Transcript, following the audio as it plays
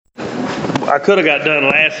I could have got done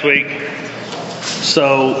last week,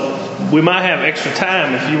 so we might have extra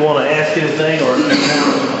time if you want to ask anything. Or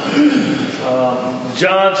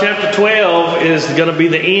John chapter 12 is going to be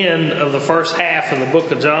the end of the first half of the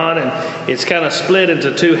book of John, and it's kind of split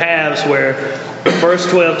into two halves, where the first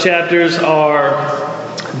 12 chapters are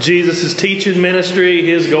Jesus' teaching ministry,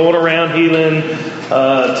 his going around healing,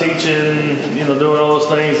 teaching, doing all those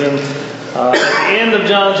things. And at the end of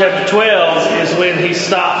John chapter 12 is when he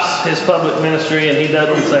stops his public ministry and he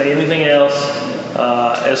doesn't say anything else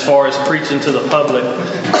as far as preaching to the public.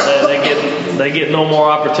 They get no more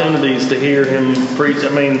opportunities to hear him preach. I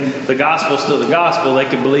mean, the gospel's still the gospel. They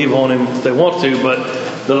can believe on him if they want to, but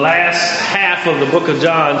the last half of the book of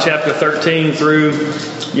John, chapter 13 through,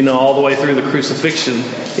 all the way through the crucifixion,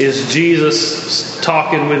 is Jesus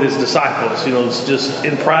talking with his disciples. It's just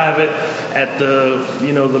in private at the,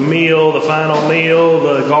 the meal, the final meal,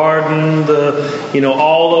 the garden,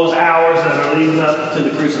 all those hours that are leading up to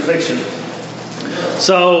the crucifixion.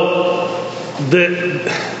 So,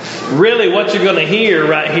 really what you're going to hear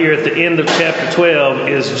right here at the end of chapter 12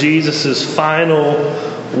 is Jesus' final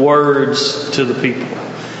words to the people.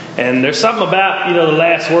 And there's something about, the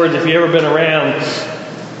last words. If you've ever been around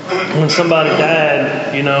when somebody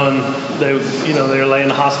died, and they're laying in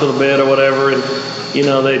the hospital bed or whatever, and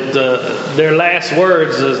their last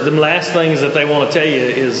words, the last things that they want to tell you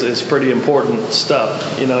is pretty important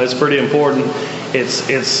stuff. It's pretty important. It's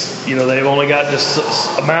they've only got this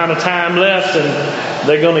amount of time left, and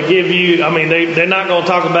they're going to give you. They're not going to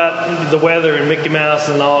talk about the weather and Mickey Mouse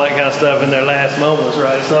and all that kind of stuff in their last moments,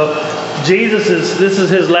 right? So this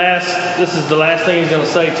is the last thing he's going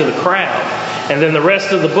to say to the crowd. And then the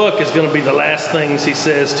rest of the book is going to be the last things he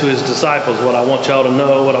says to his disciples, what I want y'all to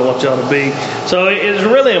know, what I want y'all to be. So it's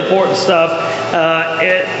really important stuff.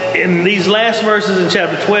 In these last verses in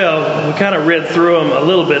chapter 12, we kind of read through them a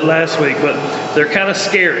little bit last week, but they're kind of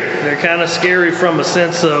scary. They're kind of scary from a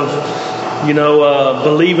sense of,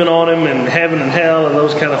 believing on him and heaven and hell and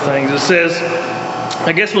those kind of things. It says,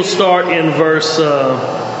 I guess we'll start in verse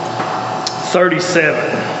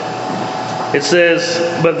 37. It says,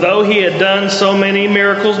 but though he had done so many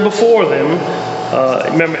miracles before them,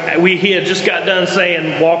 he had just got done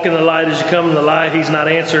saying, walk in the light as you come in the light. He's not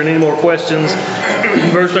answering any more questions.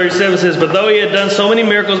 Verse 37 says, but though he had done so many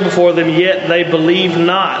miracles before them, yet they believed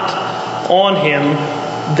not on him,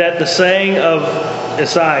 that the saying of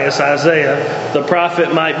Isaiah, the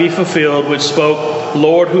prophet, might be fulfilled, which spoke,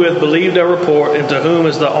 Lord, who hath believed our report, and to whom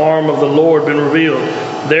has the arm of the Lord been revealed?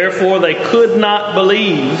 Therefore they could not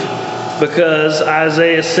believe, because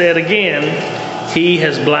Isaiah said again, he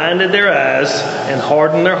has blinded their eyes and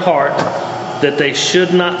hardened their heart, that they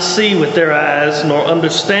should not see with their eyes, nor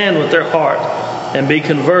understand with their heart, and be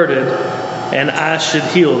converted, and I should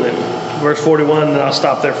heal them. Verse 41, and I'll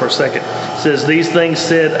stop there for a second. It says, these things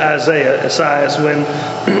said Isaiah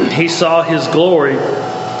when he saw his glory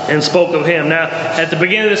and spoke of him. Now, at the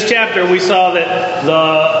beginning of this chapter, we saw that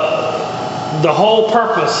the whole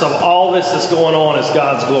purpose of all this that's going on is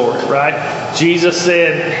God's glory, right? Jesus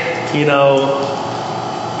said,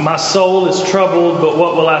 my soul is troubled, but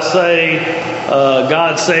what will I say?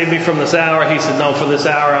 God saved me from this hour. He said, no, for this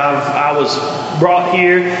hour I was brought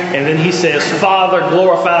here. And then he says, Father,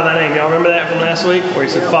 glorify thy name. Y'all remember that from last week? Where he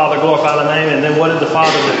said, Father, glorify thy name. And then what did the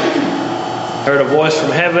Father do? Heard a voice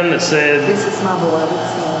from heaven that said, this is my beloved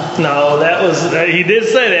Son. No, he did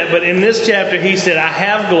say that, but in this chapter he said, I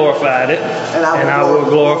have glorified it, and I will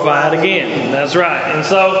glorify it again. That's right. And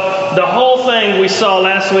so the whole thing we saw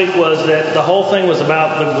last week was that the whole thing was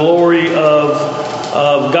about the glory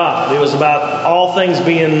of God. It was about all things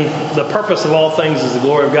being, the purpose of all things is the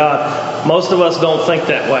glory of God. Most of us don't think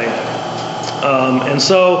that way. And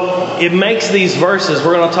so it makes these verses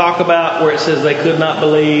we're going to talk about where it says they could not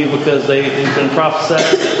believe because they've been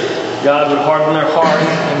prophesied. God would harden their heart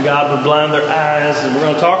and God would blind their eyes, and we're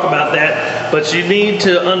going to talk about that. But you need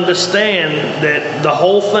to understand that the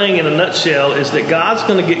whole thing in a nutshell is that God's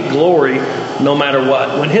going to get glory no matter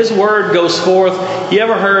what. When His Word goes forth, you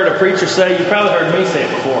ever heard a preacher say, you probably heard me say it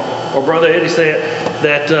before, or Brother Eddie say it,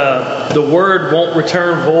 that the Word won't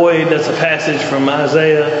return void. That's a passage from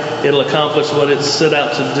Isaiah. It'll accomplish what it's set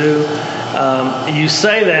out to do. You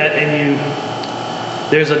say that and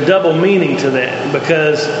there's a double meaning to that,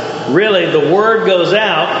 because really the Word goes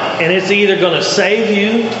out and it's either going to save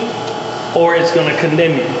you or it's going to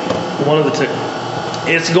condemn you. One of the two.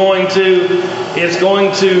 It's going to it's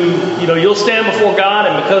going to, you'll stand before God,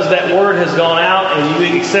 and because that word has gone out and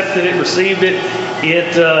you accepted it, received it,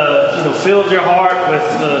 it filled your heart with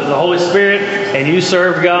the Holy Spirit, and you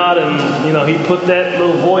served God, and He put that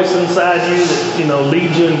little voice inside you that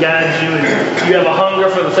leads you and guides you, and you have a hunger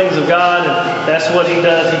for the things of God, and that's what He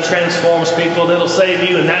does. He transforms people, and it'll save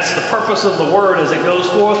you, and that's the purpose of the word as it goes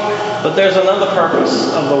forth. But there's another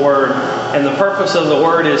purpose of the word, and the purpose of the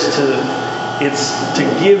word is to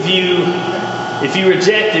give you. If you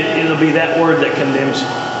reject it, it'll be that word that condemns you.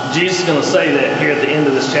 Jesus is going to say that here at the end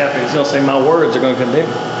of this chapter. He's going to say, my words are going to condemn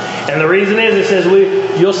you. And the reason is, it says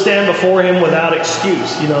you'll stand before Him without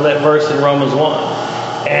excuse. That verse in Romans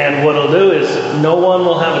 1. And what it'll do is no one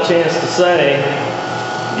will have a chance to say,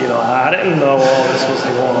 I didn't know all this was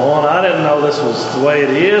going on. I didn't know this was the way it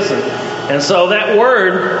is. And so that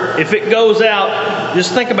word, if it goes out,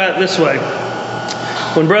 just think about it this way.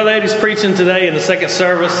 When Brother Eddie's preaching today in the second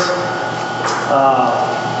service,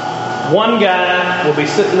 one guy will be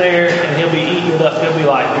sitting there and he'll be eating it up. He'll be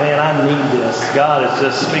like, man, I need this. God is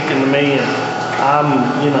just speaking to me, and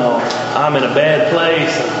I'm in a bad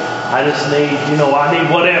place. I just need, I need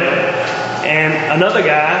whatever. And another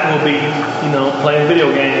guy will be, playing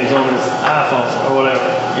video games on his iPhone or whatever,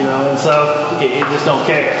 and so he just don't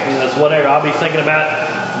care. It's whatever. I'll be thinking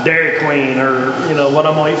about Dairy Queen or, what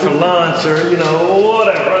I'm going to eat for lunch or,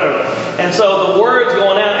 whatever. And so the word's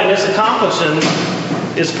going out and it's accomplishing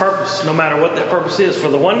its purpose, no matter what that purpose is. For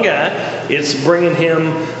the one guy, it's bringing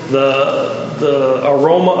him the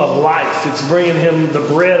aroma of life. It's bringing him the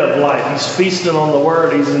bread of life. He's feasting on the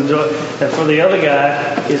word. He's enjoying. And for the other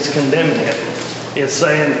guy, it's condemning him. It's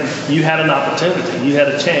saying, you had an opportunity. You had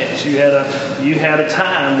a chance. You had a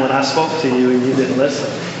time when I spoke to you and you didn't listen.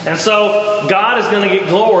 And so God is going to get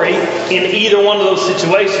glory in either one of those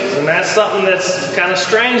situations. And that's something that's kind of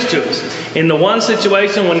strange to us. In the one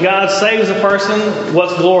situation, when God saves a person,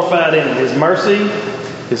 what's glorified in it? His mercy,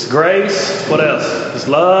 His grace, what else? His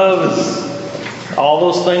love, all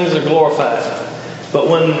those things are glorified. But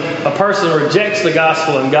when a person rejects the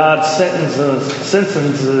gospel and God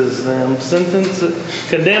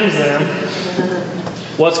condemns them,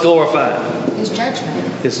 what's glorified? His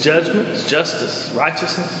judgment. His judgment, His justice,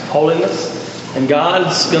 righteousness, holiness. And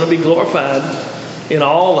God's going to be glorified in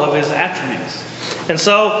all of His attributes. And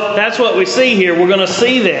so that's what we see here. We're going to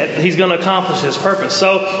see that He's going to accomplish His purpose.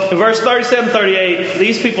 So in verse 37, 38,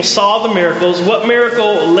 these people saw the miracles. What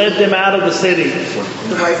miracle led them out of the city?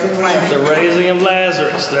 The raising of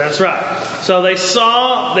Lazarus. That's right. So they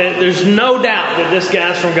saw that there's no doubt that this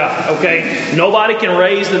guy's from God. Okay? Nobody can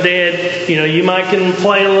raise the dead. You might can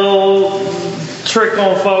play a little trick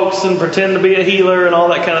on folks and pretend to be a healer and all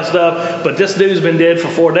that kind of stuff, but this dude's been dead for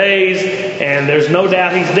 4 days, and there's no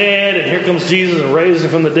doubt he's dead, and here comes Jesus and raises him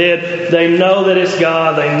from the dead. They know that it's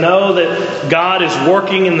God. They know that God is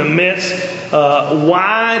working in the midst.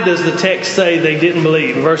 Why does the text say they didn't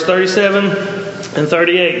believe? Verse 37 and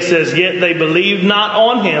 38 says, yet they believed not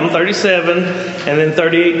on Him. 37, and then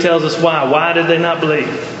 38 tells us why. Why did they not believe?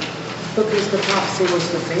 Because the prophecy was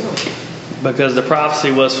fulfilled. Because the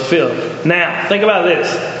prophecy was fulfilled. Now, think about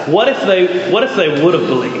this. What if they would have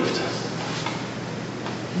believed?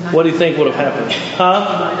 What do you think would have happened?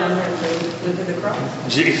 Huh? Went to the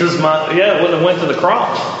cross. Jesus wouldn't have went to the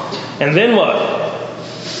cross. And then what?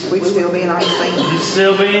 We'd still be in our sin. You'd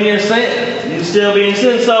still be in your sin. You'd still be in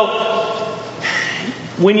sin. So,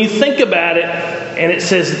 when you think about it, and it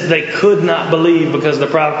says they could not believe because of the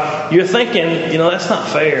prophet, you're thinking, that's not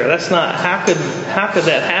fair. That's not, how could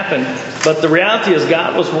that happen? But the reality is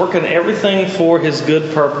God was working everything for His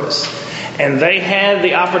good purpose. And they had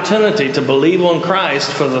the opportunity to believe on Christ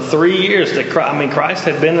for the 3 years that Christ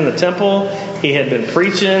had been in the temple. He had been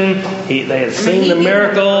preaching. They had seen the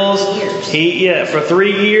miracles. For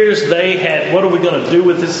 3 years they had, what are we going to do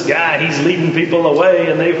with this guy? He's leading people away,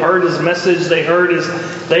 and they've heard his message. They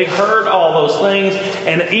heard all those things,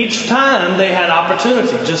 and each time they had opportunity,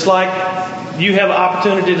 just like you have an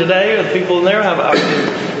opportunity today, or the people in there have an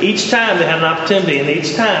opportunity. Each time they had an opportunity, and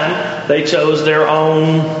each time they chose their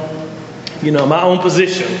own. My own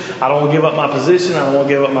position. I don't want to give up my position. I don't want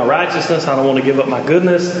to give up my righteousness. I don't want to give up my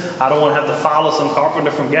goodness. I don't want to have to follow some carpenter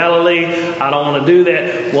from Galilee. I don't want to do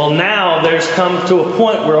that. Well, now there's come to a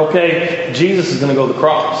point where, Jesus is going to go to the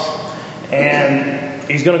cross. And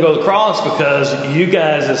He's going to go to the cross because you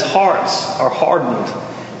guys' hearts are hardened.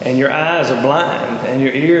 And your eyes are blind. And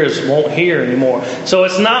your ears won't hear anymore. So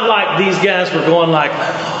it's not like these guys were going like,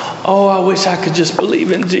 oh, I wish I could just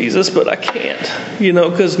believe in Jesus, but I can't,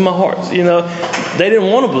 because my heart, they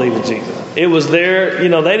didn't want to believe in Jesus. It was their,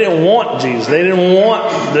 they didn't want Jesus. They didn't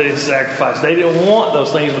want the sacrifice. They didn't want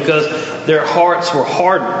those things because their hearts were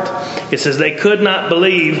hardened. It says they could not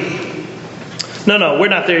believe. No, we're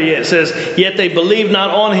not there yet. It says, yet they believed not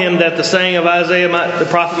on him, that the saying of Isaiah the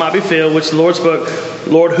prophet might be fulfilled, which the Lord spoke.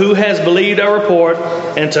 Lord, who has believed our report,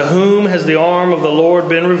 and to whom has the arm of the Lord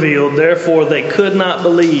been revealed? Therefore they could not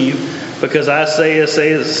believe, because Isaiah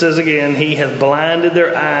says again, he hath blinded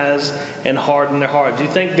their eyes and hardened their heart. Do you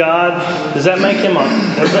think God, does that make him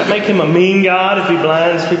a mean God if he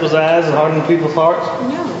blinds people's eyes and hardens people's hearts?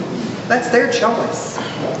 No, that's their choice.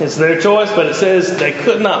 It's their choice, but it says they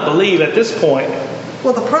could not believe at this point.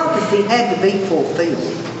 Well, the prophecy had to be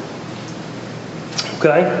fulfilled.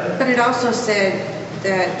 Okay. But it also said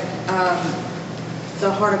that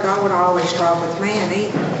the heart of God would always strive with man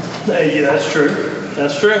either. Yeah, that's true.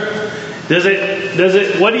 That's true. Does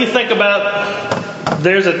it, what do you think about,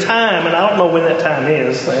 there's a time, and I don't know when that time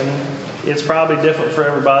is, and it's probably different for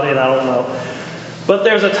everybody, and I don't know. But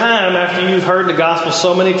there's a time after you've heard the gospel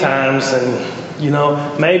so many times, and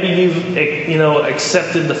maybe you've,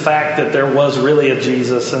 accepted the fact that there was really a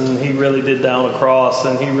Jesus and he really did die on a cross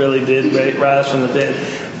and he really did rise from the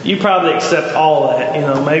dead. You probably accept all that.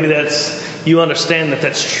 Maybe you understand that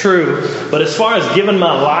that's true. But as far as giving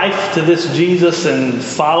my life to this Jesus and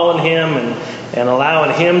following him and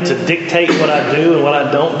allowing him to dictate what I do and what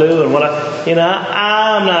I don't do and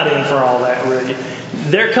I'm not in for all that really.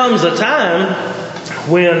 There comes a time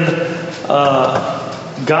when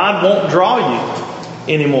God won't draw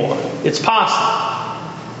you anymore. It's possible.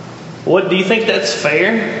 What do you think that's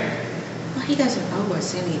fair? Well, he doesn't owe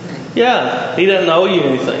us anything. Yeah, he doesn't owe you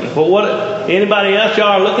anything. But what? Anybody else? Y'all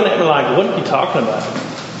are looking at me like, what are you talking about?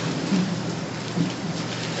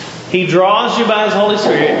 He draws you by his Holy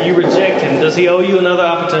Spirit. You reject him. Does he owe you another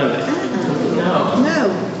opportunity?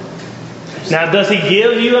 No. Now, does he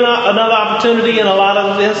give you another opportunity in a lot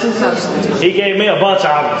of instances? He gave me a bunch of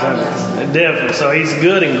opportunities. Definitely. So he's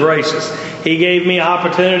good and gracious. He gave me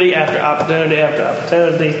opportunity after opportunity after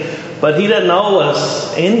opportunity. But he doesn't owe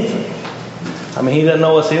us anything. He doesn't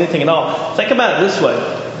owe us anything at all. Think about it this way.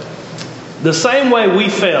 The same way we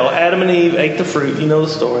fell, Adam and Eve ate the fruit. You know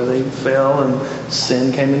the story. They fell and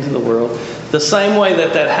sin came into the world. The same way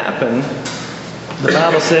that happened, the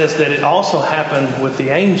Bible says that it also happened with the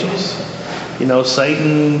angels.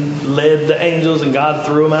 Satan led the angels and God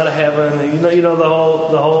threw them out of heaven. And the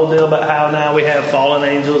whole deal about how now we have fallen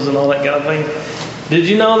angels and all that kind of thing. Did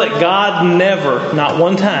you know that God never, not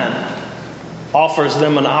one time, offers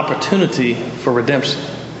them an opportunity for redemption?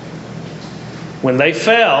 When they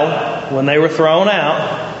fell, when they were thrown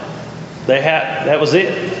out, that was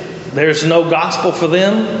it. There's no gospel for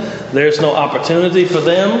them. There's no opportunity for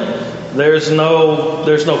them. There's no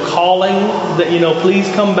calling that,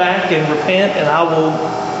 please come back and repent and I will,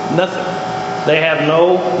 nothing.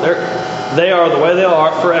 They are the way they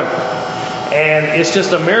are forever. And it's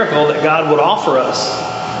just a miracle that God would offer us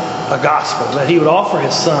a gospel, that he would offer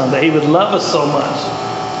his son, that he would love us so much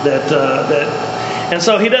and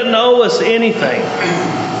so he doesn't owe us anything.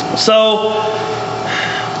 So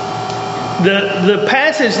the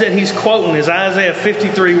passage that he's quoting is Isaiah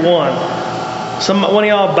 53:1. One of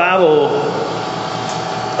y'all Bible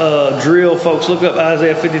drill folks, look up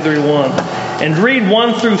Isaiah 53:1 and read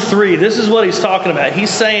 1 through 3. This is what he's talking about. He's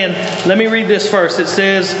saying, let me read this first. It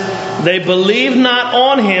says, they believed not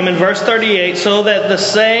on him in verse 38, so that the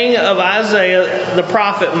saying of Isaiah the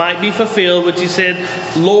prophet might be fulfilled, which he said,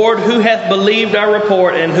 Lord, who hath believed our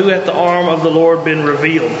report, and who hath the arm of the Lord been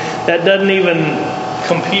revealed? That doesn't even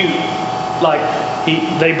compute.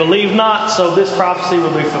 They believe not, so this prophecy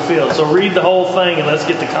will be fulfilled. So read the whole thing and let's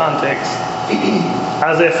get the context.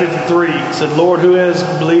 Isaiah 53 said, Lord, who has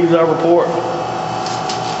believed our report?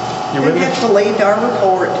 Who hath believed our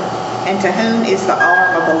report, and to whom is the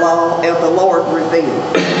arm of the Lord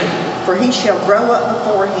revealed? For he shall grow up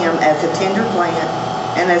before him as a tender plant,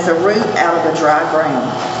 and as a root out of a dry ground.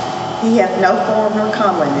 He hath no form nor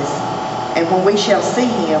comeliness, and when we shall see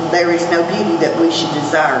him, there is no beauty that we should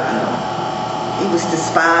desire him. He was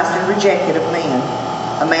despised and rejected of men,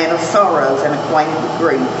 a man of sorrows and acquainted with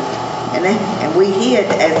grief. And we hid,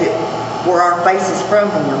 as it were, our faces from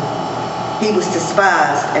him. He was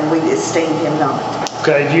despised, and we esteemed him not.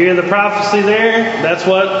 Okay, do you hear the prophecy there? That's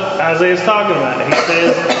what Isaiah's talking about. He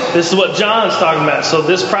says, this is what John's talking about. So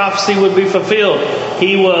this prophecy would be fulfilled.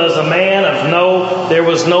 He was a man of there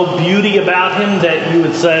was no beauty about him that you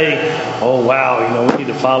would say, oh wow, we need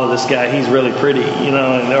to follow this guy. He's really pretty,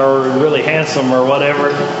 or really handsome or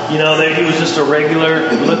whatever. He was just a regular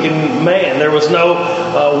looking man. There was no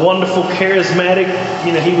wonderful, charismatic,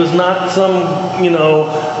 he was not some,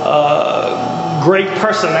 great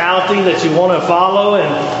personality that you want to follow,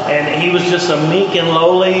 and he was just a meek and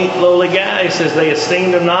lowly guy. He says they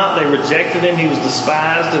esteemed him not, they rejected him, he was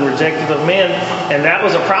despised and rejected of men. And that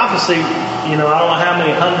was a prophecy, I don't know how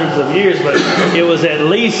many hundreds of years, but it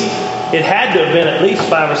had to have been at least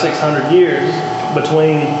 500 or 600 years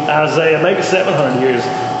between Isaiah, maybe 700 years,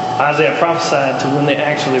 Isaiah prophesied to when they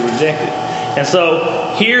actually rejected. And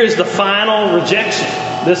so here is the final rejection.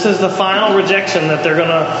 This is the final rejection that they're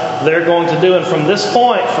going to do. And from this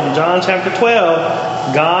point, from John chapter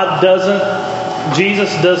 12,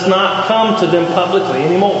 Jesus does not come to them publicly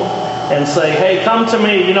anymore and say, hey, come to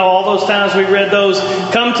me. All those times we read those,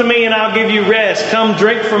 come to me and I'll give you rest. Come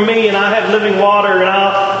drink from me and I have living water.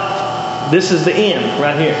 This is the end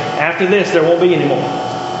right here. After this, there won't be any more.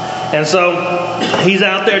 And so he's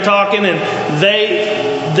out there talking, and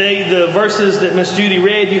the verses that Miss Judy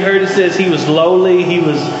read, you heard it says he was lowly, he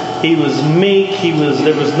was meek,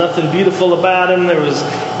 there was nothing beautiful about him. There was,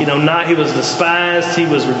 he was despised, he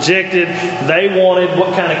was rejected. They wanted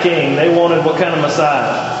what kind of king? They wanted what kind of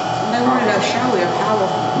Messiah? They wanted a showy,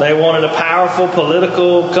 powerful. They wanted a powerful,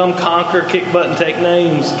 political, come conquer, kick butt and take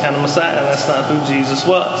names kind of Messiah. That's not who Jesus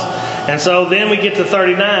was. And so then we get to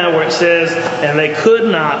 39 where it says, and they could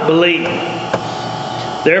not believe.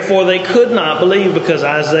 Therefore they could not believe because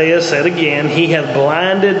Isaiah said again, he hath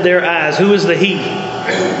blinded their eyes. Who is the he?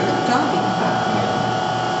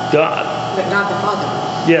 God. But not the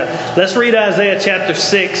Father. Yeah. Let's read Isaiah chapter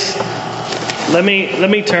 6. Let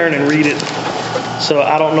me turn and read it. So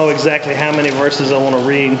I don't know exactly how many verses I want to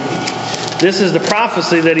read. This is the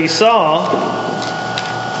prophecy that he saw.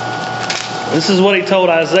 This is what he told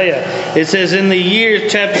Isaiah. It says in the year,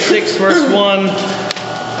 chapter 6, verse 1,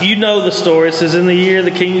 you know the story. It says, in the year the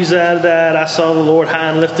king Uzziah died, I saw the Lord high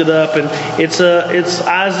and lifted up. And it's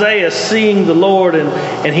Isaiah seeing the Lord,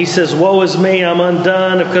 and he says, woe is me, I'm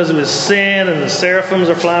undone because of his sin, and the seraphims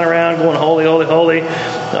are flying around going, holy, holy, holy.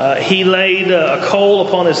 He laid a coal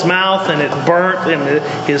upon his mouth, and it burnt,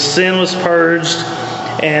 and his sin was purged.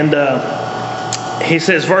 And he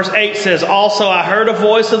says, verse 8 says, also I heard a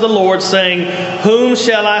voice of the Lord saying, whom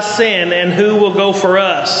shall I send, and who will go for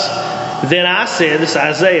us? Then I said, this is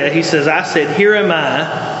Isaiah, he says, I said, here am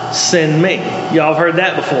I, send me. Y'all have heard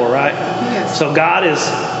that before, right? Yes. So God is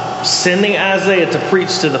sending Isaiah to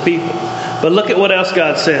preach to the people. But look at what else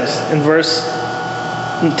God says in verse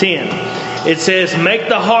 10. It says, make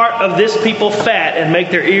the heart of this people fat and make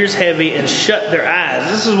their ears heavy and shut their eyes.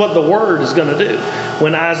 This is what the word is going to do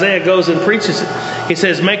when Isaiah goes and preaches it. He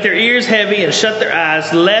says, make their ears heavy and shut their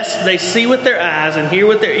eyes, lest they see with their eyes and hear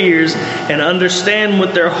with their ears and understand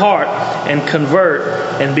with their heart and convert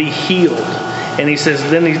and be healed. And he says,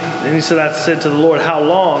 then he said, I said to the Lord, how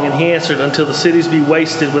long? And he answered, until the cities be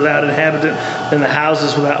wasted without inhabitant, and the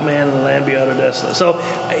houses without man, and the land be utterly desolate. So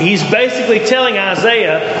he's basically telling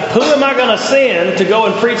Isaiah, who am I going to send to go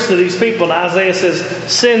and preach to these people? And Isaiah says,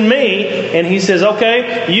 send me. And he says,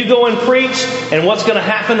 okay, you go and preach. And what's going to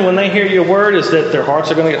happen when they hear your word is that their hearts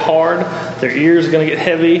are going to get hard, their ears are going to get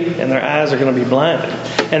heavy, and their eyes are going to be blinded.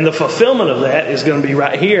 And the fulfillment of that is going to be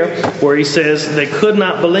right here, where he says they could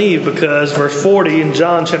not believe because verse 40 in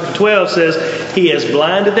John chapter 12 says, he has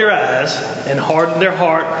blinded their eyes and hardened their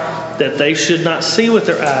heart, that they should not see with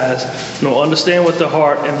their eyes, nor understand with their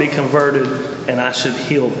heart, and be converted, and I should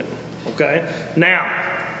heal them. Okay? Now,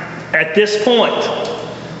 at this point,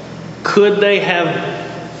 could they have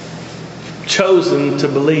chosen to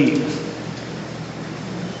believe?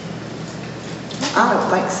 I don't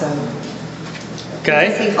think so. Okay?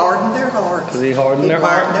 Because he hardened their hearts. Because he hardened their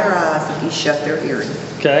heart. He blinded their eyes and he shut their hearing.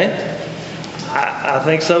 Okay? I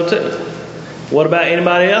think so too. What about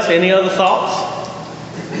anybody else? Any other thoughts?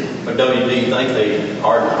 But do you think they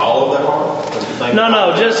hardened all of their heart?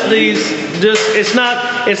 No, just these. It's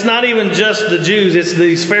not even just the Jews. It's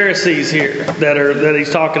these Pharisees here that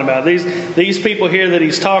he's talking about. These people here that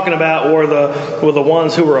he's talking about were the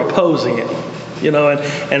ones who were opposing it.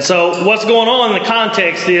 And so what's going on in the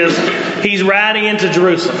context is he's riding into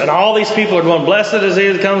Jerusalem, and all these people are going, blessed is he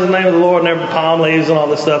that comes in the name of the Lord, and their palm leaves and all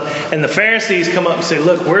this stuff. And the Pharisees come up and say,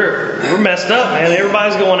 look, we're messed up, man.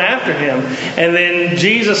 Everybody's going after him. And then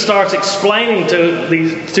Jesus starts explaining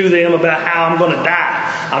to them about how I'm going to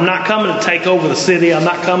die. I'm not coming to take over the city. I'm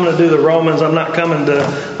not coming to do the Romans. I'm not coming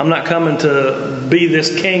to be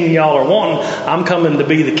this king y'all are wanting. I'm coming to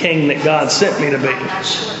be the king that God sent me to be.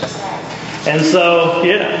 And so,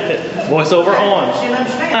 voiceover on.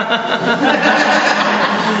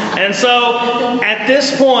 And so, at this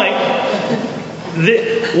point,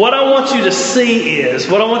 what I want you to see is,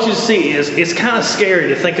 it's kind of scary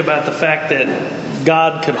to think about the fact that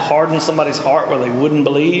God could harden somebody's heart where they wouldn't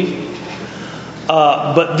believe.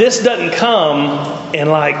 But this doesn't come in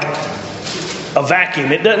like a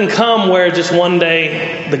vacuum. It doesn't come where just one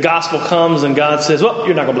day the gospel comes and God says, well,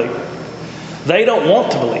 you're not going to believe. They don't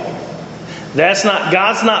want to believe.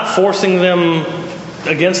 God's not forcing them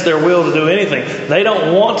against their will to do anything. They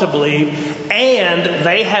don't want to believe, and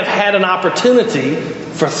they have had an opportunity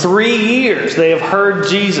for 3 years. They have heard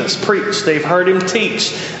Jesus preach. They've heard Him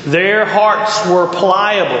teach. Their hearts were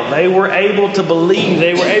pliable. They were able to believe.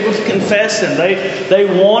 They were able to confess Him.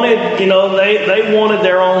 They wanted, they wanted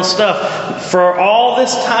their own stuff. For all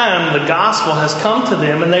this time, the gospel has come to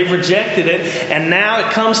them, and they've rejected it. And now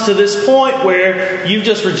it comes to this point where you've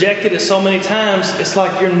just rejected it so many times, it's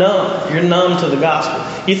like you're numb. You're numb to the gospel.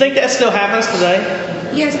 You think that still happens today?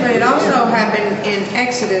 Yes, but it also happened in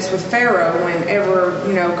Exodus with Pharaoh.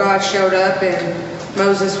 Whenever God showed up and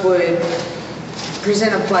Moses would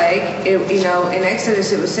present a plague, in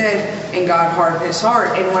Exodus it was said, and God hardened his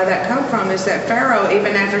heart. And where that come from is that Pharaoh,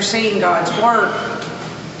 even after seeing God's work,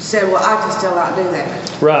 said, well, I can still outdo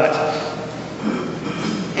that. Right.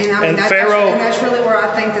 And that's really where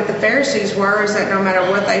I think that the Pharisees were, is that no matter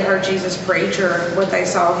what they heard Jesus preach or what they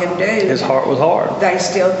saw Him do, His heart was hard. They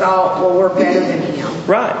still thought, well, we're better than Him.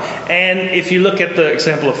 Right. And if you look at the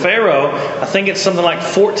example of Pharaoh, I think it's something like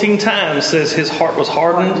 14 times says his heart was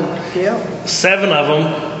hardened. Yeah. 7 of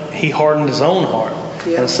them, he hardened his own heart.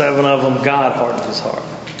 Yeah. And 7 of them, God hardened his heart.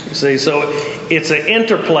 You see, so it's an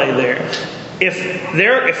interplay there.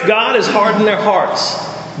 If God has hardened their hearts,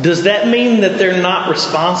 does that mean that they're not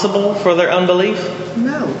responsible for their unbelief?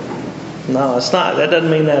 No, it's not. That doesn't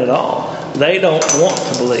mean that at all. They don't want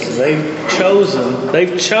to believe. They've chosen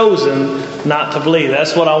not to believe.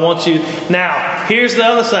 That's what I want you. Now, here's the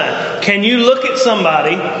other side. Can you look at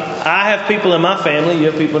somebody? I have people in my family. You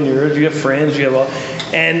have people in yours. You have friends. You have all,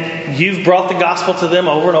 and you've brought the gospel to them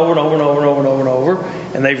over and over and over and over and over and over and over,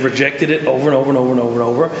 and they've rejected it over and over and over and over and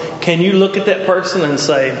over. Can you look at that person and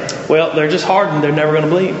say, well, they're just hardened. They're never going to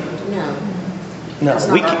believe? No,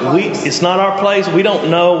 it's not our place. We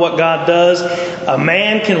don't know what God does. A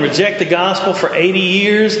man can reject the gospel for 80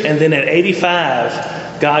 years, and then at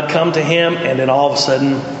 85, God come to him, and then all of a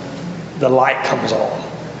sudden, the light comes on.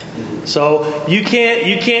 So you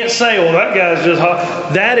can't say, well, that guy's just hard.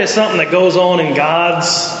 That is something that goes on in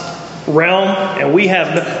God's realm, and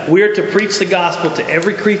we're to preach the gospel to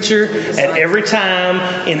every creature at every time.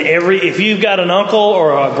 If you've got an uncle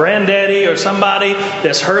or a granddaddy or somebody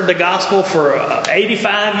that's heard the gospel for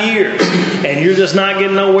 85 years and you're just not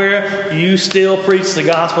getting nowhere, you still preach the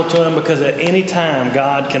gospel to them, because at any time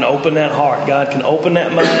God can open that heart, God can open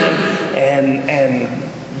that mind, and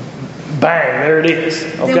bang, there it is.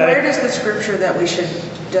 Okay? Then where does the scripture that we should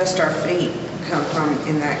dust our feet come from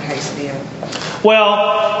in that case then?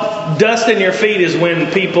 Well, dusting your feet is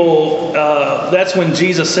when people, that's when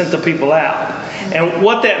Jesus sent the people out. And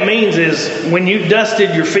what that means is when you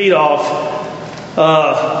dusted your feet off,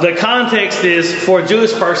 the context is, for a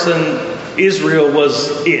Jewish person, Israel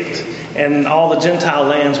was it. And all the Gentile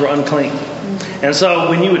lands were unclean. And so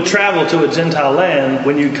when you would travel to a Gentile land,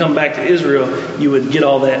 when you come back to Israel, you would get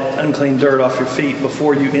all that unclean dirt off your feet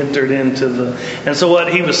before you entered into the... And so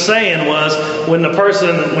what he was saying was, when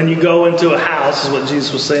you go into a house, is what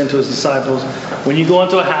Jesus was saying to his disciples, when you go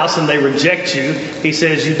into a house and they reject you, he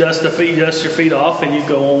says you dust your feet off and you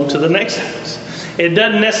go on to the next house. It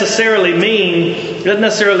doesn't necessarily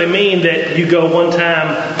mean that you go one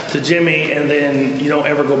time to Jimmy and then you don't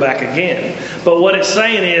ever go back again. But what it's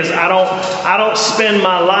saying is, I don't spend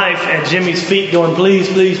my life at Jimmy's feet going, please,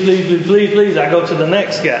 please, please, please, please, please. I go to the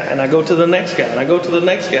next guy, and I go to the next guy, and I go to the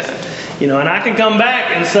next guy. And I can come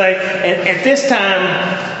back and say, and at this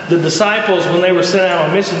time, the disciples, when they were sent out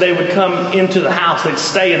on mission, they would come into the house. They'd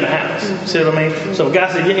stay in the house. See what I mean? So if a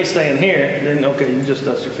guy said, you ain't staying here, then okay, you just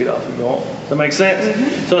dust your feet off and go on. Does that make sense?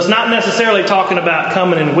 Mm-hmm. So it's not necessarily talking about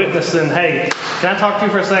coming and witnessing, hey, can I talk to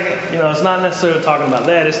you for a second? It's not necessarily talking about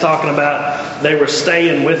that. It's talking about they were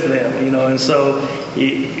staying with them, and so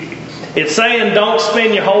it's saying don't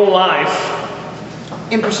spend your whole life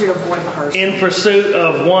in pursuit of one person. In pursuit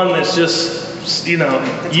of one that's just, you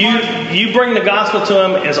bring the gospel to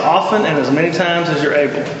them as often and as many times as you're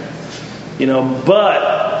able.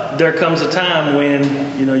 But there comes a time when,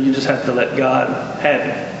 you just have to let God have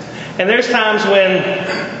it. And there's times when,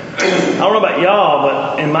 I don't know about y'all,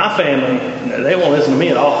 but in my family, they won't listen to me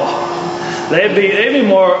at all. They'd be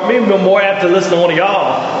more apt to listen to one of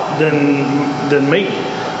y'all than me.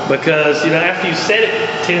 Because, after you said it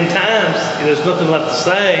 10 times, there's nothing left to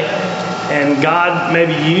say. And God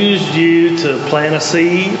maybe used you to plant a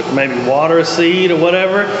seed, or maybe water a seed or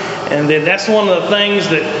whatever. And then that's one of the things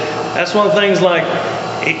like,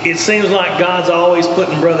 it seems like God's always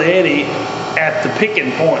putting Brother Eddie at the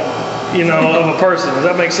picking point, of a person. Does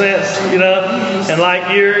that make sense? And like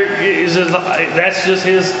it's just, that's just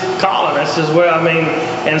his calling. That's just where,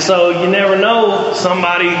 and so you never know,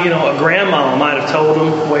 somebody, a grandma might have told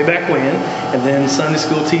them way back when, and then Sunday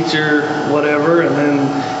school teacher, whatever, and then,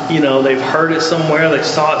 they've heard it somewhere, they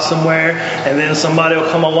saw it somewhere, and then somebody will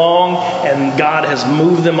come along, and God has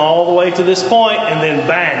moved them all the way to this point, and then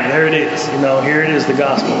bang, there it is. Here it is, the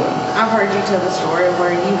gospel. I've heard you tell the story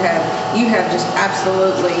where you have just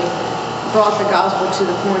absolutely brought the gospel to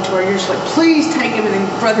the point where you're just like, please take him, and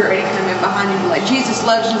then Brother Eddie come in behind you and be like, Jesus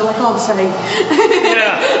loves you. They're like, oh, I'm saved.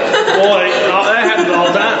 Yeah, boy, that happens all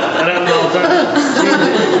the time.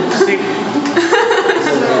 So,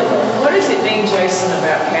 what does it mean, Jason,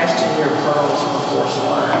 about casting your pearls before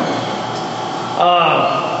swine?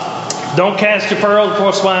 Don't cast your pearls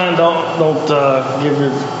before swine. Don't give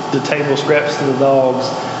the table scraps to the dogs.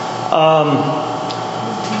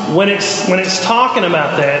 When it's talking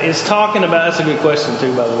about that, it's talking about, that's a good question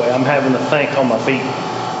too, by the way. I'm having to think on my feet.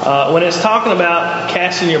 When it's talking about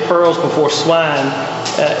casting your pearls before swine,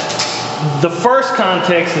 the first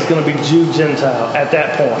context is going to be Jew, Gentile at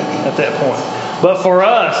that point. But for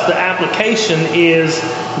us, the application is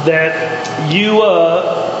that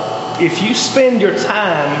if you spend your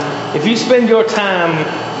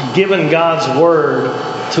time giving God's word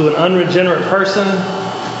to an unregenerate person,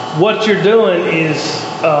 what you're doing is,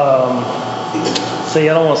 I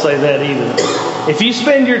don't want to say that either. If you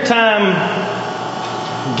spend your time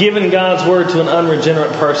giving God's word to an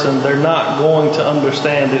unregenerate person, they're not going to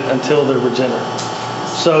understand it until they're regenerate.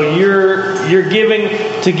 So you're giving,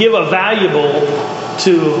 to give a valuable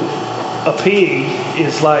to a pig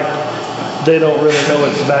is like, they don't really know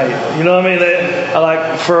its value. You know what I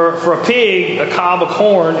mean? For a pig, a cob of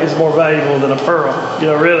corn is more valuable than a pearl.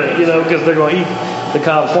 Really, because they're going to eat the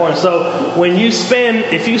cob of corn. So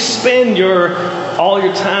if you spend all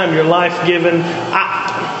your time, your life given,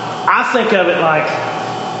 I think of it like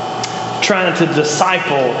trying to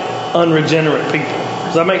disciple unregenerate people.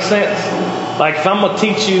 Does that make sense? Like if I'm going to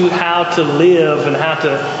teach you how to live and how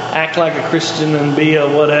to act like a Christian and be a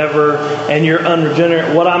whatever, and you're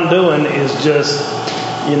unregenerate, what I'm doing is just,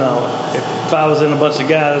 if I was in a bunch of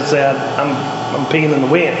guys that said I'm peeing in the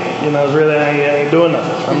wind, it's really, I ain't doing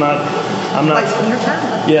nothing. I'm not. Wasting your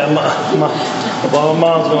time. Yeah, my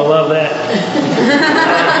mom's going to love that.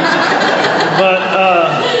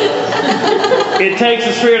 It takes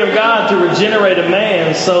the Spirit of God to regenerate a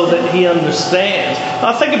man so that he understands.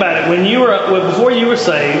 Now think about it. Before you were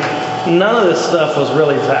saved, none of this stuff was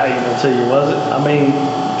really valuable to you, was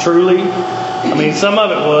it? Truly. Some of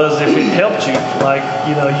it was if it helped you.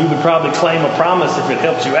 You would probably claim a promise if it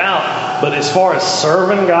helped you out. But as far as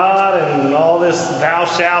serving God and all this, thou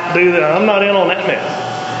shalt do that, I'm not in on that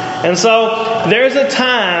mess. And so there's a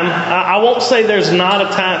time, I won't say there's not a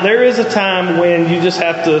time, there is a time when you just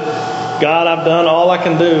have to, God, I've done all I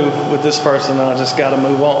can do with this person. I just got to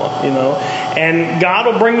move on, And God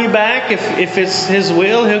will bring you back if it's His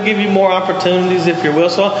will. He'll give you more opportunities if your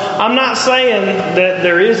will. So I'm not saying that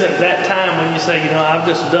there isn't that time when you say, I've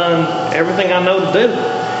just done everything I know to do.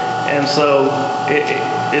 And so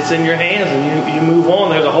it's in your hands and you move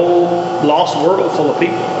on. There's a whole lost world full of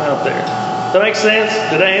people out there. Does that make sense?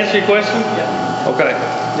 Did I answer your question? Yeah. Okay.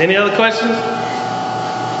 Any other questions?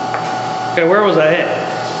 Okay, where was I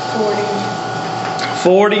at?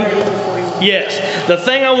 40? Yes. The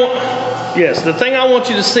thing I want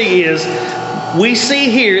you to see is, we see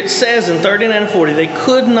here, it says in 39 and 40, they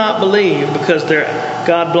could not believe because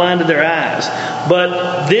God blinded their eyes.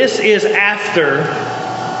 But this is after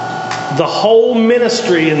the whole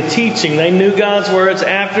ministry and teaching. They knew God's words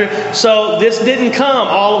after. So this didn't come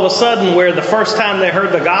all of a sudden where the first time they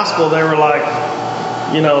heard the gospel, they were like,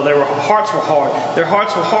 their hearts were hard. Their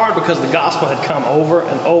hearts were hard because the gospel had come over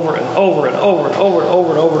and over and over and over and over and over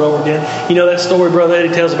and over and over again. That story Brother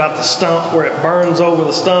Eddie tells about the stump where it burns over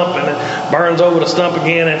the stump and it burns over the stump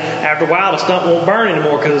again. And after a while, the stump won't burn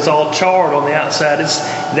anymore because it's all charred on the outside.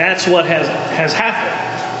 That's what has happened.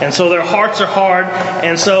 And so their hearts are hard.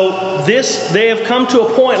 And so they have come to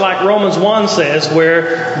a point, like Romans 1 says,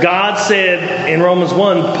 where God said in Romans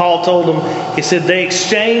 1, Paul told them, he said, they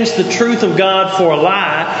exchanged the truth of God for a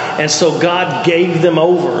lie, and so God gave them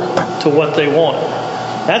over to what they wanted.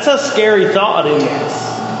 That's a scary thought, isn't it?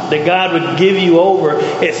 That God would give you over.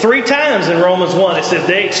 3 times in Romans 1, it said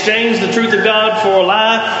they exchanged the truth of God for a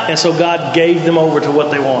lie, and so God gave them over to what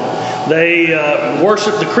they wanted. They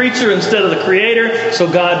worshiped the creature instead of the Creator,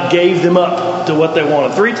 so God gave them up to what they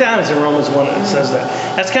wanted. 3 times in Romans 1 it says that.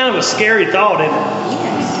 That's kind of a scary thought, isn't it?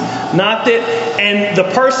 Yes. Not that, and the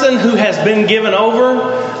person who has been given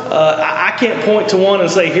over, I can't point to one and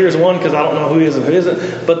say, here's one, because I don't know who is and who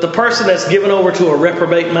isn't. But the person that's given over to a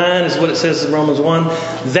reprobate mind is what it says in Romans 1.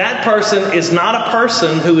 That person is not a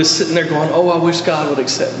person who is sitting there going, oh, I wish God would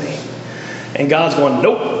accept me. And God's going,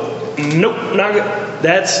 nope, not good.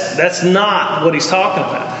 That's not what he's talking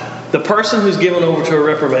about. The person who's given over to a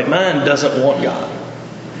reprobate mind doesn't want God.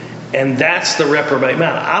 And that's the reprobate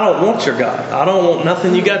mind. I don't want your God. I don't want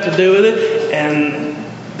nothing you got to do with it. And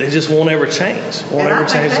they just won't ever change. Won't ever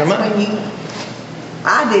change their mind.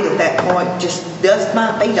 I did at that point, just dust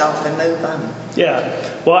my feet off and move on.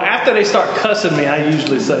 Yeah. Well, after they start cussing me, I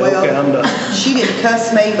usually say, okay, I'm done. She didn't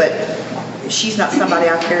cuss me, but she's not somebody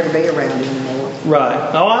I care to be around anymore.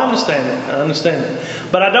 Right. Oh, I understand it. I understand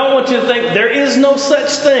it. But I don't want you to think there is no such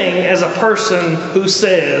thing as a person who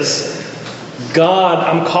says, God,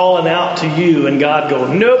 I'm calling out to you, and God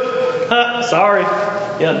go, nope, sorry.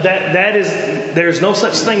 Yeah, that is, there's no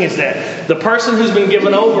such thing as that. The person who's been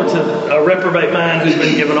given over to a reprobate mind, who's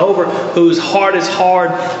been given over, whose heart is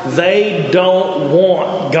hard, they don't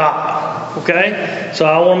want God. Okay? So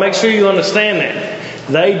I want to make sure you understand that.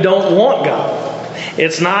 They don't want God.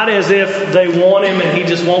 It's not as if they want him and he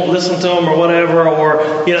just won't listen to them or whatever,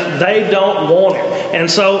 or, they don't want him. And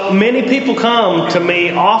so many people come to me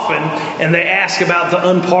often and they ask about the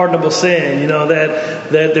unpardonable sin, that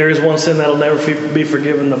there is one sin that'll never be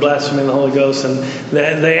forgiven, the blasphemy of the Holy Ghost. And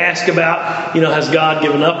they ask about, has God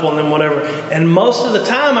given up on them, whatever. And most of the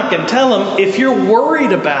time I can tell them, if you're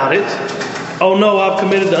worried about it, oh no, I've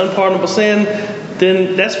committed the unpardonable sin,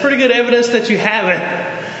 then that's pretty good evidence that you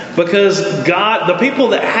haven't. Because God, the people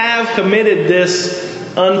that have committed this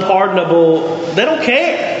unpardonable, they don't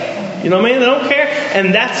care. You know what I mean? They don't care.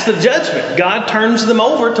 And that's the judgment. God turns them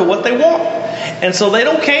over to what they want. And so they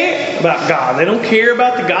don't care about God. They don't care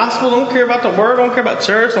about the gospel. They don't care about the word. They don't care about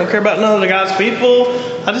church. They don't care about none of the God's people.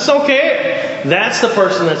 I just don't care. That's the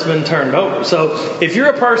person that's been turned over. So if you're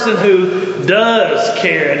a person who does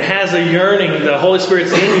care and has a yearning, the Holy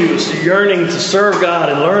Spirit's in you, so yearning to serve God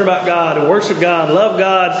and learn about God and worship God, love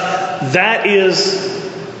God, that is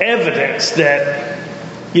evidence that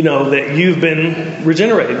that you've been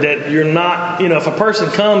regenerated, that you're not, if a person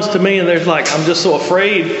comes to me and there's like, I'm just so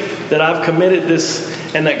afraid that I've committed this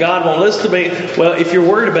and that God won't listen to me. Well, if you're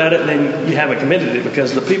worried about it, then you haven't committed it,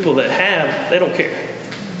 because the people that have, they don't care.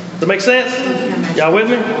 Does that make sense? Y'all with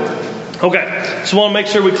me? Okay. Just want to make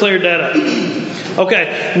sure we cleared that up.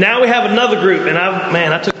 Okay, now we have another group, and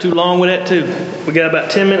I took too long with that too. We got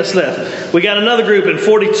about 10 minutes left. We got another group in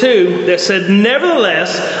 42 that said,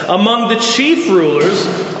 nevertheless, among the chief rulers,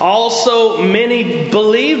 also many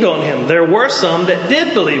believed on him. There were some that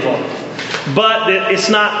did believe on him, but it's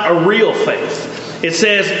not a real faith. It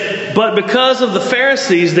says, but because of the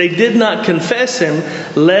Pharisees, they did not confess him,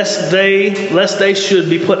 lest they should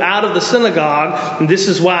be put out of the synagogue. And this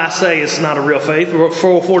is why I say it's not a real faith.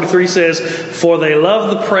 4:43 says, for they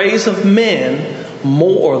love the praise of men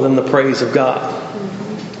more than the praise of God.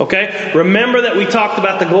 Okay? Remember that we talked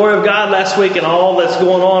about the glory of God last week and all that's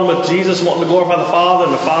going on with Jesus wanting to glorify the Father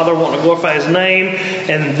and the Father wanting to glorify His name.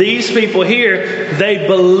 And these people here, they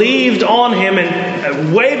believed on Him.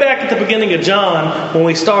 And way back at the beginning of John, when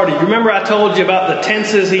we started, you remember I told you about the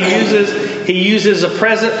tenses He uses? He uses a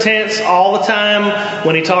present tense all the time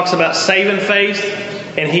when He talks about saving faith.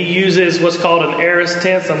 And He uses what's called an aorist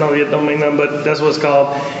tense. I know you don't mean that, but that's what it's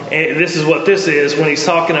called. And this is what this is when He's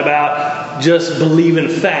talking about just believing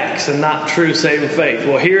facts and not true saving faith.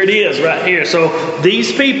 Well, here it is right here. So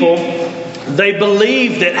these people, they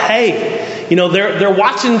believe that, hey, they're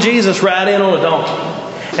watching Jesus ride in on a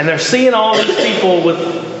donkey. And they're seeing all these people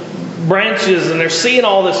with branches, and they're seeing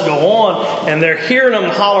all this go on, and they're hearing them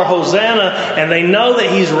holler Hosanna, and they know that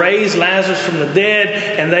He's raised Lazarus from the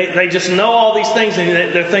dead, and they just know all these things, and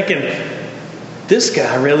they're thinking, this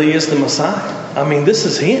guy really is the Messiah. I mean, this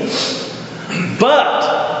is Him.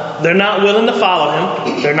 But they're not willing to follow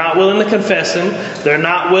Him. They're not willing to confess Him. They're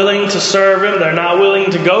not willing to serve Him. They're not willing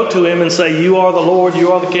to go to Him and say, you are the Lord,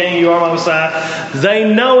 you are the King, you are my Messiah.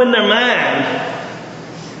 They know in their mind,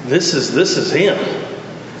 this is Him.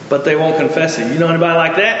 But they won't confess Him. You know anybody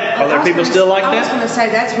like that? Are there people still like that? I was going to say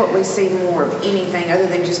that's what we see more of anything other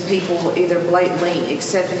than just people either blatantly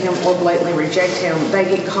accepting Him or blatantly reject Him. They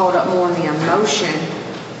get caught up more in the emotion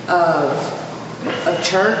of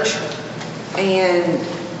church, and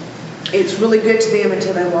it's really good to them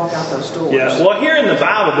until they walk out those doors. Yeah. Well, here in the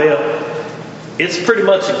Bible Belt, it's pretty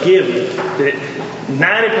much a given that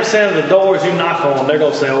 90% of the doors you knock on, they're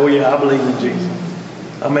going to say, oh yeah, I believe in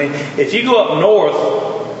Jesus. I mean, if you go up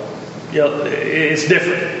north, it's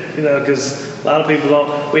different, because a lot of people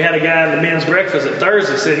don't. We had a guy in the men's breakfast at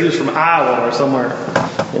Thursday said he was from Iowa or somewhere,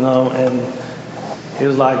 and He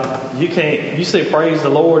was like, you say praise the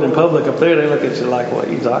Lord in public up there, they look at you like, what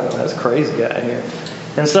are you talking about? That's a crazy guy here.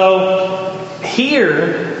 And so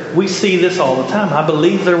here we see this all the time. I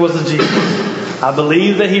believe there was a Jesus. I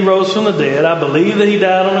believe that he rose from the dead. I believe that he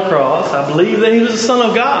died on the cross. I believe that he was the Son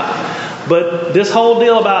of God. But this whole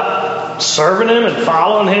deal about serving him and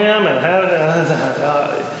following him and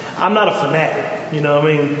I'm not a fanatic. You know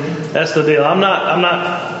what I mean? That's the deal. I'm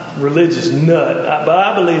not religious nut, but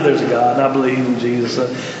I believe there's a God and I believe in Jesus.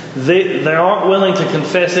 They aren't willing to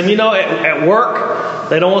confess him. You know, at work,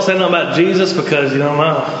 they don't want to say nothing about Jesus because, you know,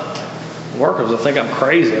 my workers will think I'm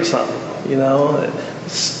crazy or something. You know,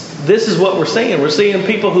 this is what we're seeing. We're seeing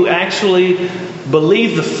people who actually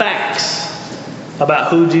believe the facts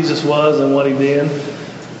about who Jesus was and what he did,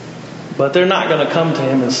 but they're not going to come to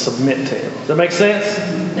him and submit to him. Does that make sense?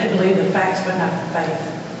 They believe the facts, but not the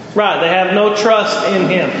faith. Right. They have no trust in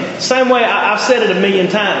him. Same way, I've said it a million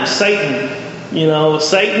times. Satan. You know,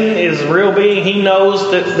 Satan is a real being. He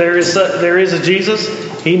knows that there is a Jesus.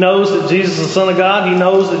 He knows that Jesus is the Son of God. He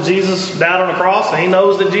knows that Jesus died on the cross. And he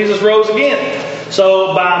knows that Jesus rose again.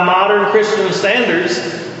 So by modern Christian standards,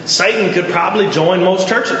 Satan could probably join most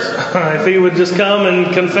churches if he would just come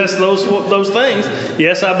and confess those things.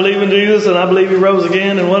 Yes, I believe in Jesus and I believe he rose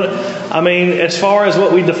again. And as far as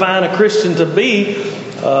what we define a Christian to be,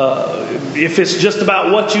 if it's just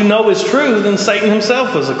about what you know is true, then Satan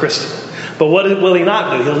himself was a Christian. But what will he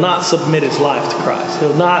not do? He'll not submit his life to Christ.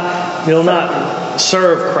 He'll not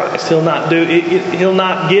serve Christ. He'll not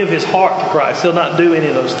give his heart to Christ. He'll not do any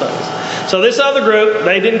of those things. So this other group,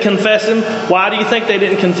 they didn't confess him. Why do you think they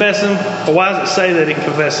didn't confess him? Or why does it say they didn't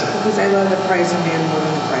confess him? Because they love the praise of man more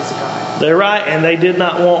than the praise of God. They're right, and they did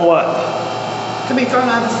not want what? To be thrown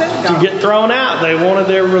out of the synagogue. To get thrown out. They wanted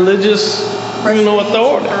their religious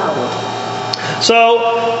authority.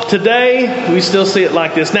 So today we still see it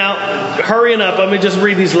like this. Now, hurrying up, let me just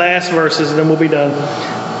read these last verses and then we'll be done.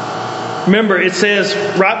 Remember, it says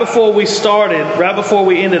right before we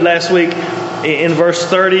ended last week, in verse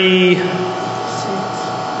 36,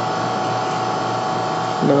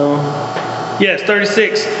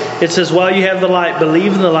 it says, while you have the light,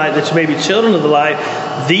 believe in the light that you may be children of the light.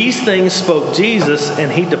 These things spoke Jesus,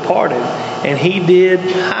 and he departed, and he did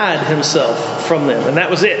hide himself from them. And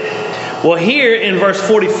that was it. Well, here in verse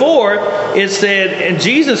 44, it said, and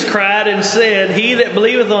Jesus cried and said, he that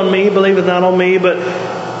believeth on me, believeth not on me. But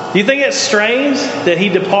do you think it's strange that he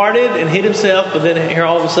departed and hid himself, but then here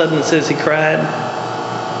all of a sudden it says he cried?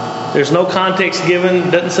 There's no context given.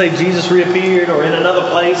 It doesn't say Jesus reappeared or in another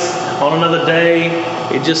place on another day.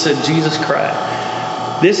 It just said Jesus cried.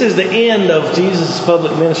 This is the end of Jesus'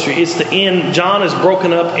 public ministry. It's the end. John is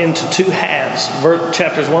broken up into two halves,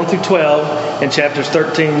 chapters 1 through 12 and chapters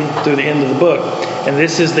 13 through the end of the book. And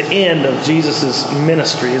this is the end of Jesus'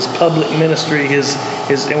 ministry, his public ministry, and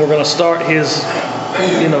we're going to start his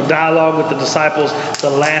dialogue with the disciples the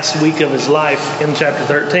last week of his life in chapter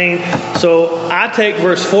 13. So I take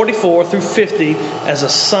verse 44 through 50 as a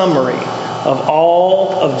summary of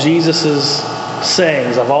all of Jesus'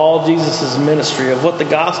 sayings, of all Jesus' ministry, of what the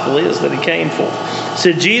gospel is that he came for. It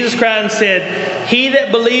said, Jesus cried and said, he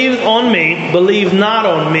that believeth on me, believe not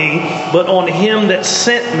on me, but on him that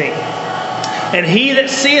sent me. And he that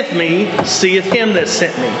seeth me, seeth him that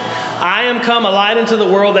sent me. I am come a light into the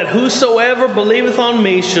world, that whosoever believeth on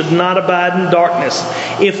me should not abide in darkness.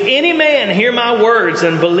 If any man hear my words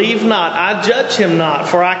and believe not, I judge him not.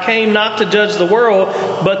 For I came not to judge the world,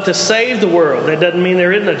 but to save the world. That doesn't mean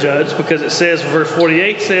there isn't a judge, because it says, verse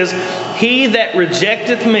 48 says, he that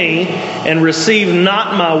rejecteth me and receive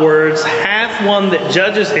not my words hath one that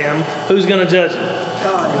judges him. Who's going to judge him?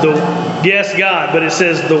 God. Yes, God. But it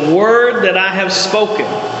says, the word that I have spoken,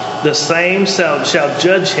 the same shall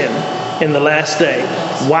judge him in the last day.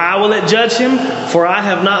 Why will it judge him? For I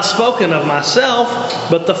have not spoken of myself,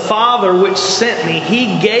 but the Father which sent me,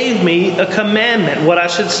 he gave me a commandment, what I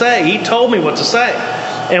should say. He told me what to say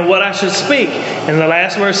and what I should speak. And the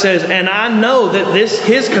last verse says, and I know that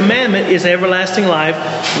his commandment is everlasting life.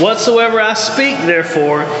 Whatsoever I speak,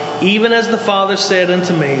 therefore, even as the Father said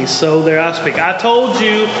unto me, so there I speak. I told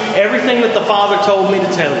you everything that the Father told me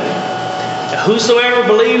to tell you. Whosoever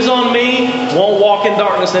believes on me won't walk in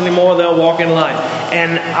darkness anymore, they'll walk in light.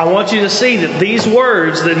 And I want you to see that these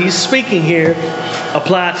words that he's speaking here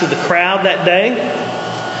apply to the crowd that day.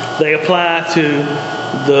 They apply to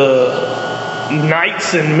the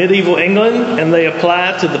knights in medieval England, and they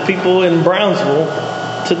apply to the people in Brownsville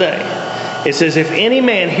today. It says, if any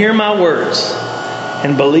man hear my words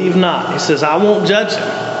and believe not, it says, I won't judge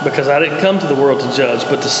him, because I didn't come to the world to judge,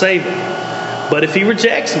 but to save him. But if he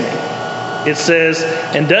rejects me, it says,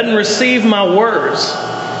 and doesn't receive my words,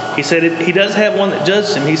 He said he does have one that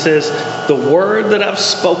judges him. He says, the word that I've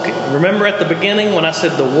spoken. Remember at the beginning when I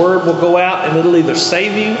said the word will go out and it'll either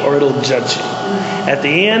save you or it'll judge you. At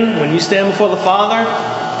the end, when you stand before the Father,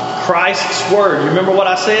 Christ's word. You remember what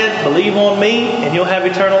I said? Believe on me and you'll have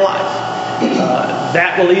eternal life.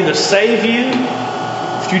 That will either save you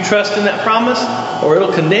if you trust in that promise, or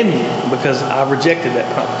it'll condemn you because I rejected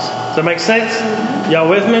that promise. Does that make sense? Y'all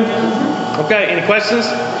with me? Okay, any questions?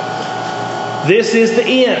 This is the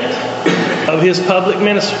end of his public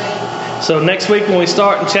ministry. So next week when we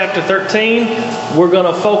start in chapter 13, we're going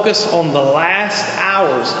to focus on the last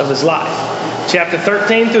hours of his life. Chapter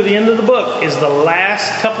 13 through the end of the book is the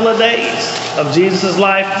last couple of days of Jesus'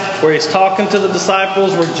 life, where he's talking to the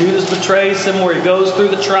disciples, where Judas betrays him, where he goes through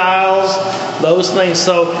the trials, those things.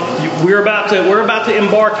 So we're about to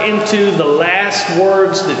embark into the last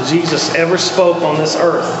words that Jesus ever spoke on this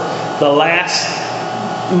earth. The last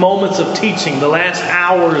moments of teaching, the last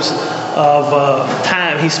hours of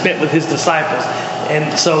time he spent with his disciples.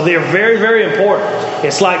 And so they're very, very important.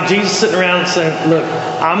 It's like Jesus sitting around and saying, look,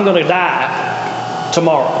 I'm going to die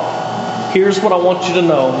tomorrow. Here's what I want you to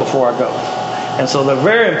know before I go. And so they're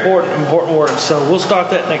very important words. So we'll start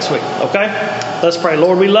that next week. Okay? Let's pray.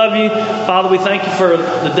 Lord, we love you. Father, we thank you for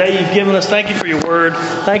the day you've given us. Thank you for your word.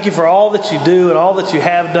 Thank you for all that you do and all that you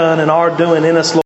have done and are doing in us, Lord.